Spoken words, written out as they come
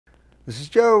This is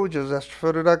Joe,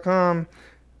 joe'sastrophoto.com.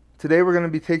 Today we're going to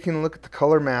be taking a look at the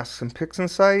color masks in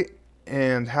PixInsight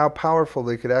and how powerful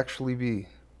they could actually be.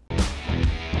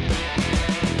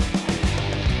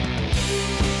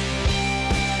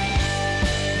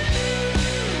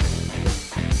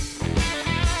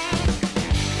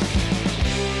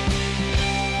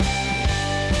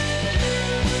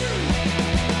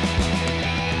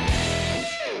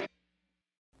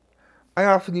 I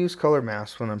often use color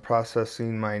masks when I'm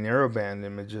processing my narrowband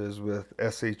images with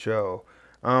SHO.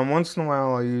 Once in a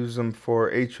while I'll use them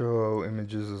for HOO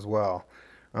images as well.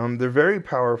 They're very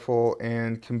powerful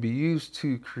and can be used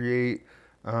to create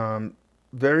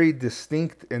very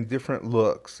distinct and different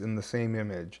looks in the same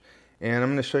image. And I'm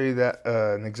going to show you that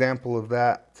an example of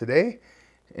that today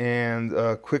and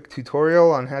a quick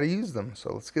tutorial on how to use them.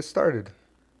 So let's get started.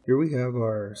 Here we have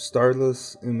our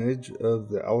Starless image of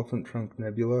the Elephant Trunk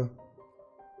Nebula.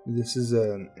 This is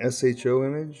an SHO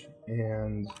image,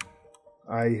 and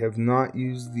I have not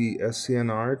used the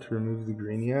SCNR to remove the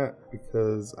green yet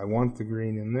because I want the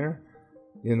green in there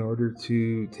in order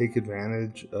to take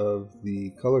advantage of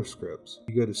the color scripts.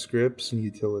 You go to Scripts and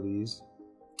Utilities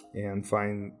and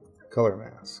find Color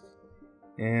Mask.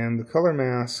 And the color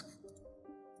mask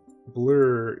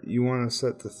blur you want to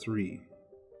set to 3.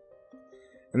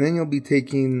 And then you'll be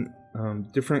taking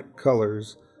different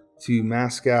colors to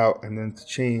mask out and then to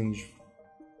change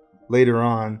later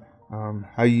on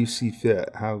how you see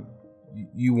fit, how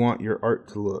you want your art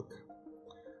to look.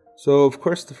 So of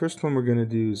course the first one we're going to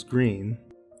do is green,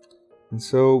 and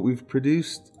so we've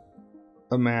produced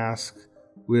a mask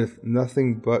with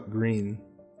nothing but green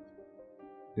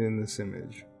in this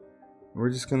image. We're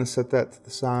just going to set that to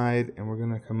the side, and we're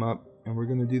going to come up and we're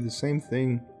going to do the same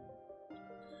thing.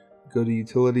 Go to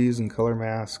Utilities and Color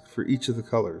Mask for each of the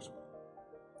colors.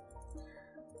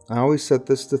 I always set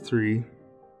this to 3,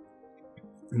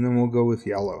 and then we'll go with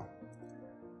yellow.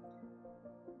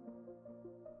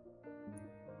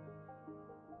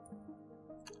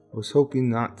 I was hoping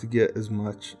not to get as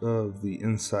much of the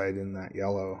inside in that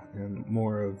yellow and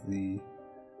more of the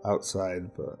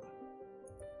outside, but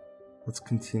let's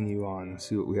continue on and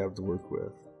see what we have to work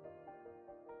with.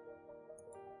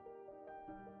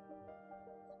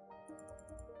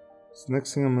 So the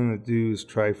next thing I'm going to do is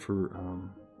try for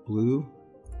blue.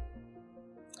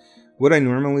 What I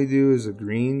normally do is a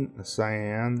green, a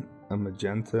cyan, a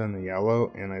magenta, and a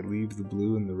yellow, and I leave the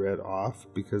blue and the red off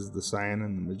because the cyan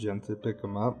and the magenta pick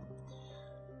them up.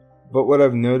 But what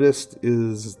I've noticed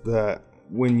is that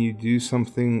when you do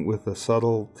something with a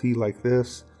subtlety like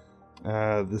this,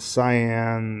 the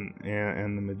cyan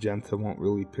and the magenta won't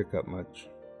really pick up much.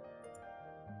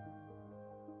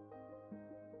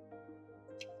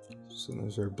 So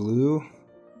there's our blue.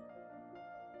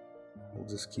 We'll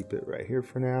just keep it right here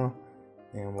for now.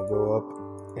 And we'll go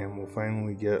up and we'll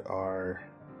finally get our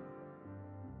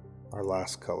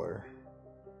last color,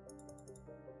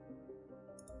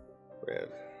 red.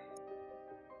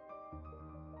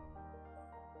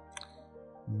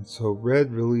 And so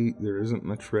red, really, there isn't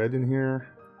much red in here.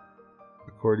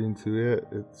 According to it,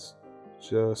 it's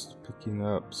just picking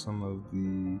up some of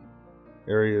the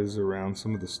areas around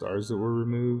some of the stars that were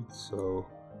removed. So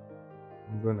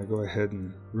I'm going to go ahead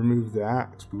and remove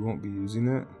that because we won't be using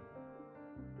it.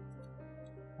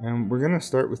 And we're going to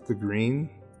start with the green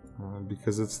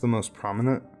because it's the most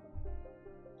prominent.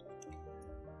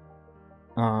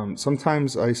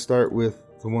 Sometimes I start with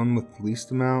the one with the least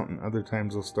amount, and other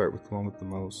times I'll start with the one with the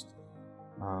most.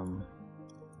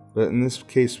 But in this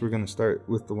case, we're going to start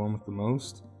with the one with the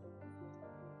most.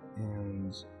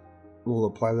 And we'll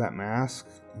apply that mask,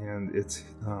 and it's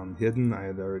hidden. I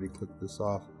had already clicked this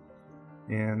off.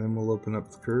 And then we'll open up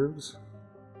the curves.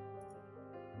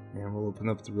 And we'll open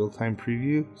up the real-time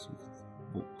preview so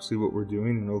we'll see what we're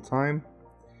doing in real time.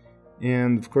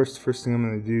 And of course, the first thing I'm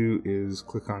going to do is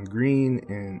click on green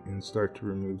and start to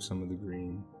remove some of the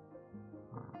green.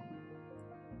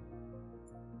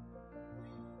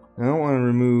 I don't want to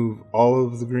remove all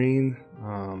of the green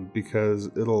because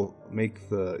it'll make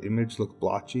the image look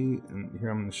blotchy. And here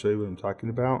I'm going to show you what I'm talking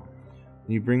about.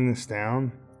 When you bring this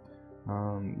down,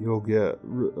 you'll get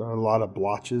a lot of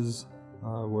blotches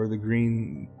where the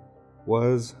green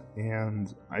was,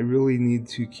 and I really need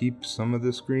to keep some of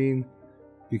this green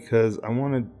because I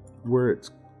wanted where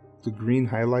the green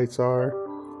highlights are,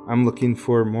 I'm looking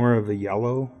for more of a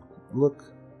yellow look.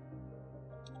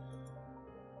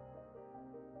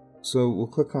 So we'll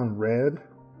click on red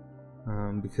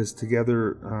because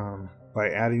together by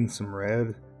adding some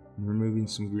red and removing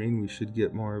some green, we should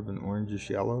get more of an orangish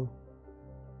yellow.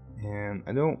 And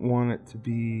I don't want it to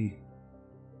be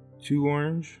too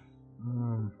orange.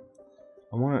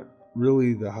 I want it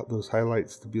really those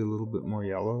highlights to be a little bit more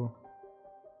yellow.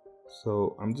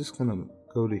 So I'm just gonna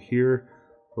go to here,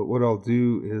 but what I'll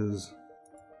do is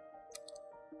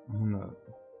I'm gonna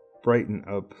brighten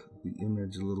up the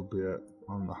image a little bit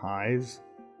on the highs.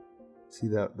 See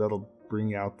that? That'll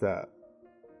bring out that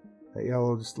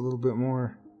yellow just a little bit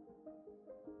more.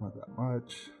 Not that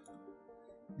much.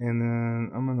 And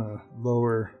then I'm gonna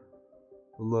lower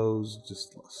the lows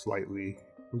just slightly,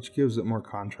 which gives it more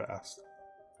contrast.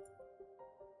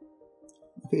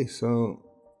 Okay, so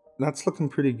that's looking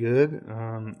pretty good.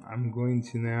 I'm going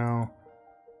to now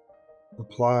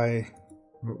apply,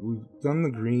 we've done the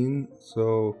green,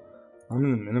 so I'm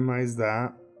going to minimize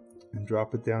that and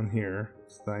drop it down here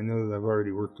so that I know that I've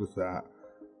already worked with that.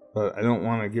 But I don't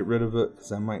want to get rid of it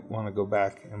because I might want to go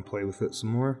back and play with it some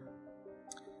more.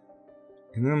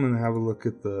 And then I'm going to have a look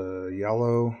at the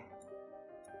yellow.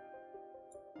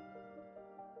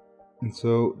 And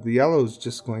so the yellow is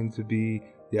just going to be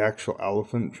the actual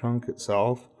elephant trunk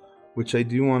itself, which I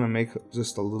do want to make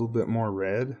just a little bit more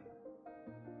red.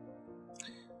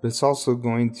 But it's also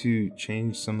going to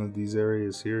change some of these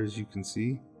areas here, as you can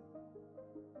see.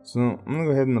 So I'm going to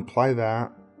go ahead and apply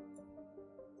that.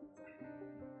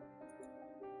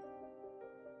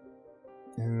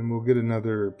 And we'll get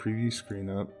another preview screen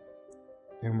up.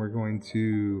 And we're going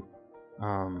to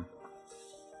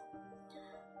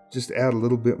just add a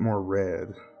little bit more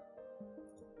red.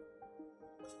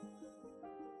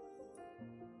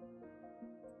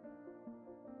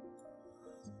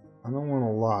 I don't want a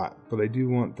lot, but I do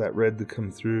want that red to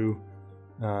come through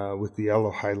with the yellow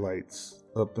highlights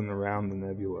up and around the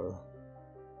nebula.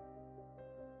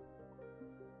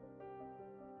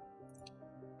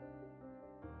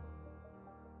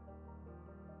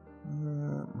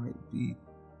 Might be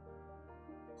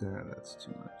that's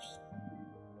too much.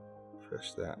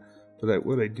 Refresh that. But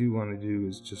what I do want to do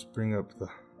is just bring up the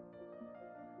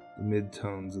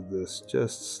mid-tones of this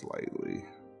just slightly.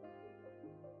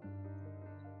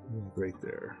 Right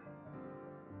there.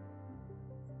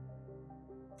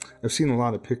 I've seen a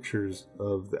lot of pictures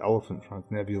of the Elephant Trunk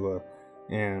Nebula,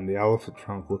 and the Elephant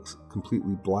Trunk looks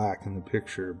completely black in the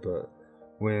picture, but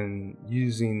when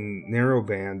using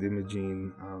narrowband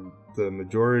imaging, the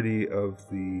majority of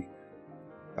the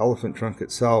Elephant Trunk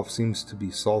itself seems to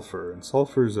be sulfur, and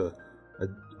sulfur is a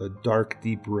dark,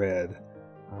 deep red,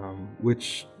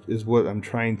 which is what I'm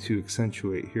trying to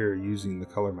accentuate here using the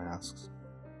color masks.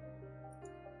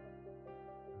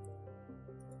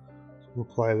 We'll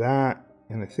apply that,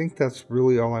 and I think that's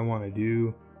really all I want to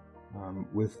do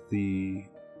with the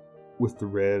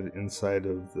red inside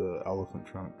of the elephant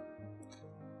trunk.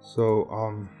 So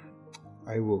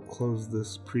I will close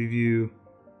this preview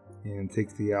and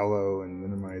take the yellow and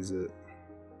minimize it,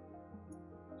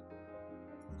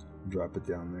 drop it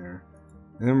down there,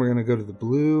 and then we're going to go to the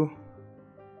blue.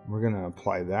 We're going to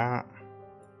apply that,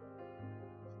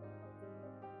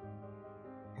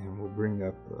 and we'll bring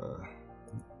up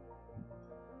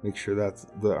make sure that's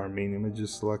our main image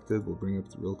is selected. We'll bring up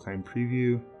the real-time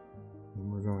preview,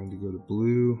 and we're going to go to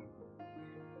blue,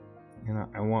 and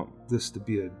I want this to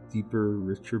be a deeper,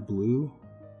 richer blue.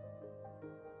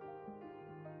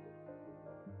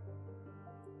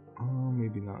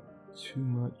 Maybe not too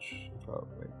much, about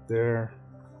right there.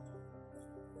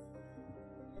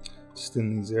 Just in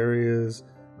these areas,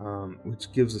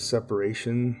 which gives a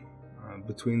separation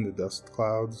between the dust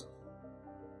clouds.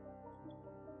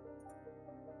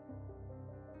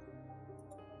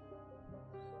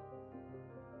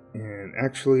 And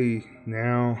actually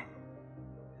now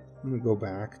I'm going to go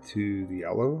back to the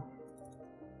yellow,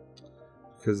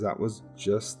 because that was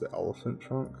just the elephant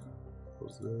trunk.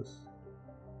 Close this.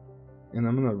 And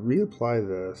I'm going to reapply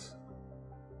this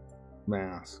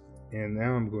mask. And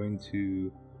now I'm going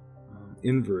to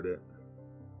invert it.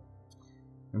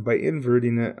 And by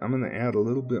inverting it, I'm going to add a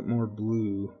little bit more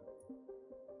blue.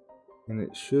 And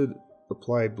it should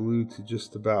apply blue to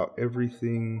just about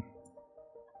everything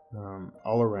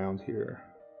all around here.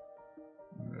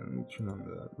 And let me turn on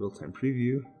the real-time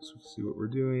preview so we can see what we're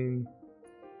doing.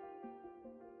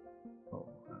 Oh,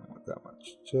 I don't want that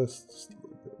much, just a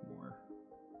little bit more.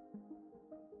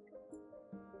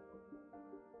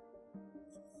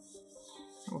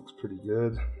 That looks pretty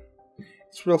good.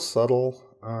 It's real subtle.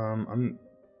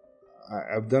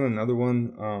 I've done another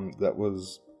one that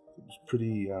was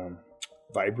pretty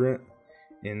vibrant,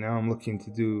 and now I'm looking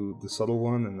to do the subtle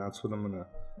one, and that's what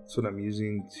I'm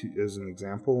using as an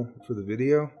example for the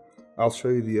video. I'll show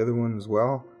you the other one as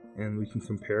well, and we can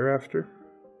compare after.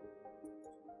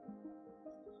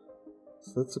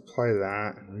 So let's apply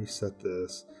that and reset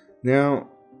this. Now,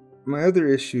 my other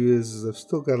issue is I've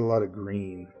still got a lot of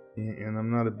green, and I'm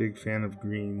not a big fan of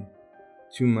green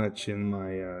too much in my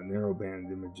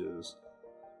narrowband images.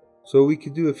 So we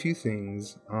could do a few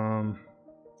things,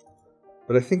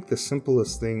 but I think the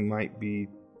simplest thing might be,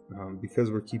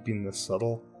 because we're keeping this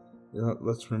subtle,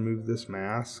 let's remove this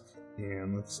mask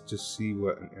and let's just see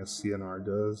what an SCNR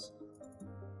does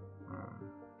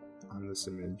on this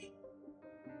image.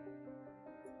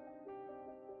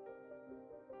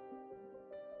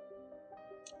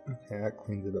 Okay, that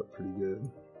cleaned it up pretty good.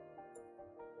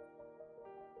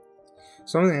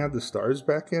 So I'm going to add the stars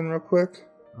back in real quick.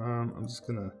 I'm just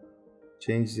going to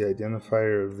change the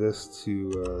identifier of this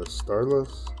to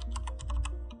Starless.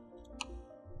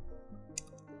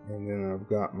 And then I've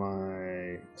got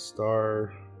my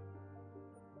star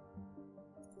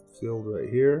field right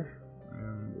here.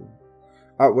 And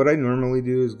what I normally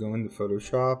do is go into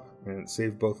Photoshop and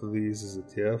save both of these as a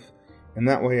TIFF. And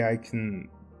that way I can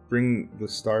bring the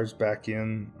stars back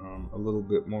in a little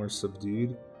bit more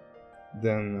subdued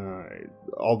than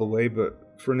all the way.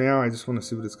 But for now, I just want to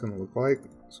see what it's going to look like.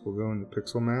 So we'll go into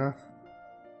Pixel Math.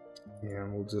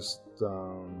 And we'll just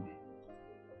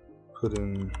put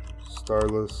in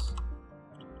Starless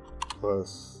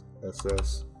plus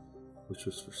SS, which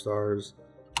was for stars.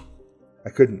 I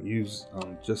couldn't use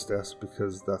just S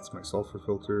because that's my sulfur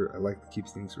filter. I like to keep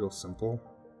things real simple.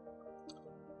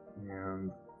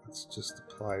 And let's just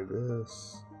apply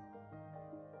this.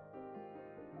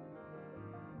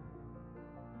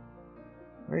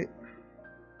 Right.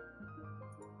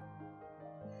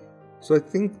 So I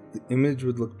think the image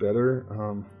would look better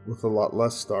with a lot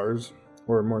less stars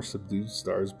or more subdued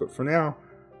stars. But for now,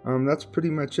 that's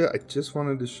pretty much it. I just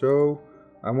wanted to show,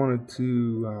 I wanted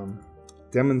to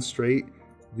demonstrate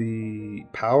the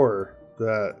power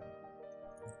that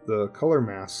the color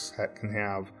masks can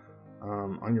have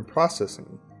on your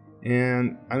processing.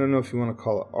 And I don't know if you want to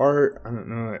call it art. I don't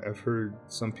know. I've heard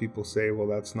some people say, well,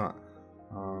 that's not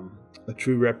a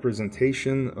true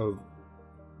representation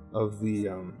of the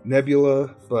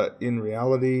nebula, but in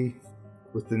reality,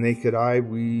 with the naked eye,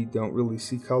 we don't really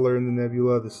see color in the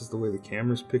nebula. This is the way the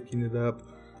camera's picking it up.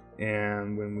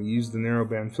 And when we use the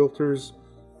narrowband filters,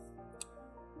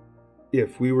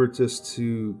 if we were just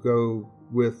to go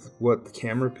with what the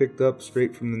camera picked up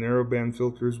straight from the narrowband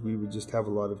filters, we would just have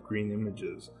a lot of green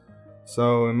images.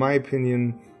 So in my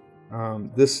opinion,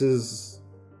 this is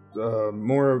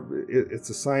it's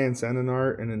a science and an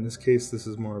art, and in this case this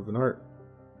is more of an art.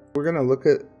 We're going to look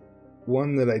at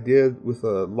one that I did with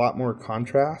a lot more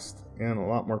contrast and a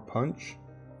lot more punch,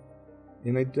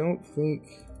 and I don't think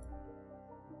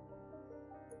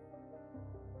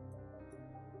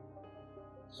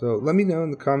so. Let me know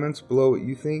in the comments below what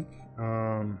you think.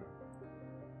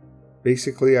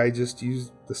 Basically I just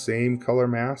used the same color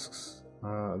masks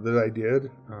that I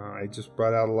did. I just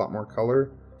brought out a lot more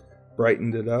color,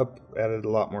 brightened it up, added a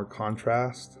lot more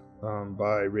contrast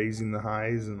by raising the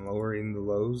highs and lowering the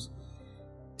lows.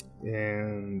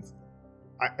 And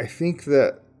I think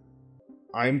that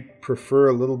I prefer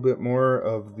a little bit more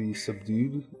of the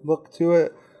subdued look to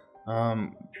it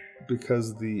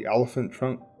because the elephant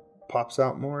trunk pops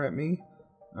out more at me.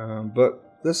 But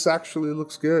this actually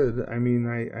looks good. I mean,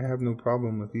 I have no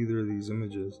problem with either of these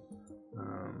images.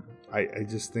 I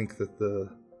just think that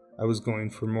I was going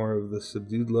for more of the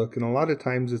subdued look, and a lot of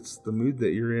times it's the mood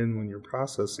that you're in when you're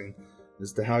processing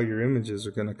as to how your images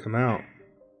are going to come out.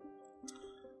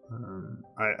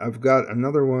 I've got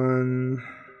another one.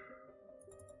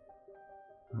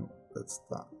 Oh, that's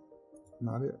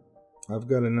not it. I've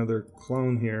got another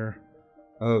clone here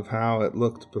of how it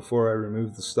looked before I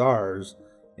removed the stars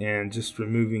and just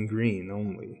removing green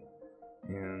only.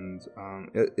 And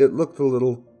it looked a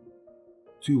little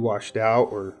too washed out,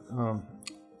 or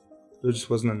there just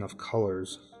wasn't enough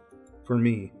colors for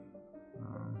me.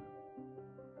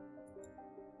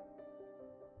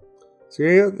 So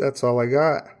yeah, that's all I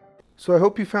got. So I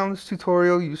hope you found this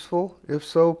tutorial useful. If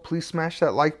so, please smash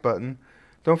that like button.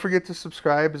 Don't forget to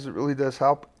subscribe, as it really does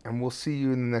help, and we'll see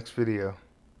you in the next video.